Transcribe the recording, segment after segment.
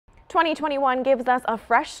2021 gives us a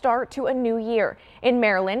fresh start to a new year. In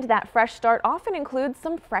Maryland, that fresh start often includes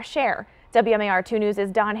some fresh air. WMAR 2 News'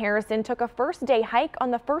 Don Harrison took a first-day hike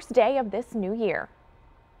on the first day of this new year.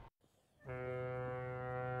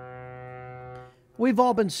 We've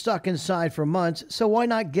all been stuck inside for months, so why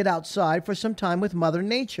not get outside for some time with Mother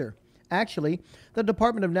Nature? Actually, the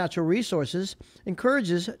Department of Natural Resources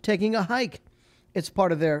encourages taking a hike. It's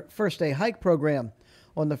part of their first-day hike program.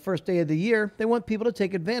 On the first day of the year, they want people to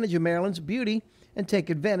take advantage of Maryland's beauty and take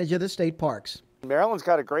advantage of the state parks. Maryland's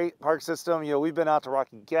got a great park system. We've been out to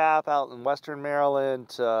Rocky Gap out in western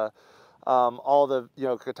Maryland, all the,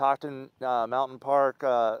 Catoctin Mountain Park,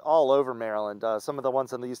 all over Maryland. Some of the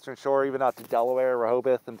ones on the Eastern Shore, even out to Delaware,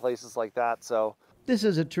 Rehoboth, and places like that. So this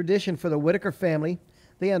is a tradition for the Whitaker family.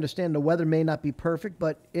 They understand the weather may not be perfect,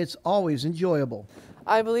 but it's always enjoyable.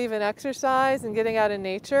 I believe in exercise and getting out in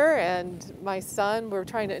nature, and my son, we're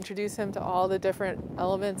trying to introduce him to all the different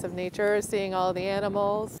elements of nature, seeing all the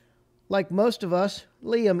animals. Like most of us,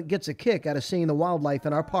 Liam gets a kick out of seeing the wildlife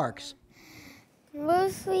in our parks.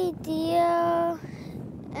 Mostly deer,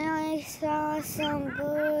 and I saw some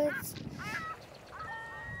birds.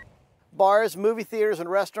 Bars, movie theaters, and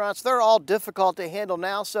restaurants, they're all difficult to handle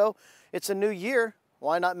now, so it's a new year.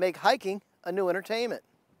 Why not make hiking a new entertainment?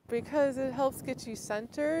 Because it helps get you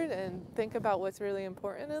centered and think about what's really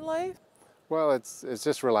important in life. Well, it's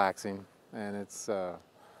just relaxing, and it's a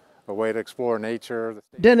way to explore nature.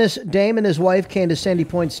 Dennis Dame and his wife came to Sandy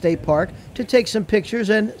Point State Park to take some pictures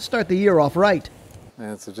and start the year off right.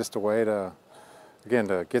 And it's just a way to, again,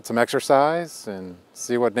 to get some exercise and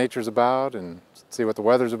see what nature's about and see what the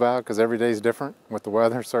weather's about, because every day's different with the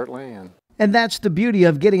weather, certainly. And that's the beauty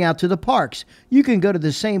of getting out to the parks. You can go to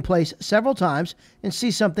the same place several times and see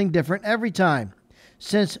something different every time.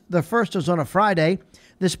 Since the first was on a Friday,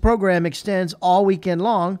 this program extends all weekend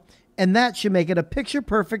long, and that should make it a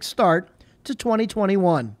picture-perfect start to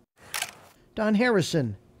 2021. Don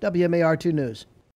Harrison, WMAR 2 News.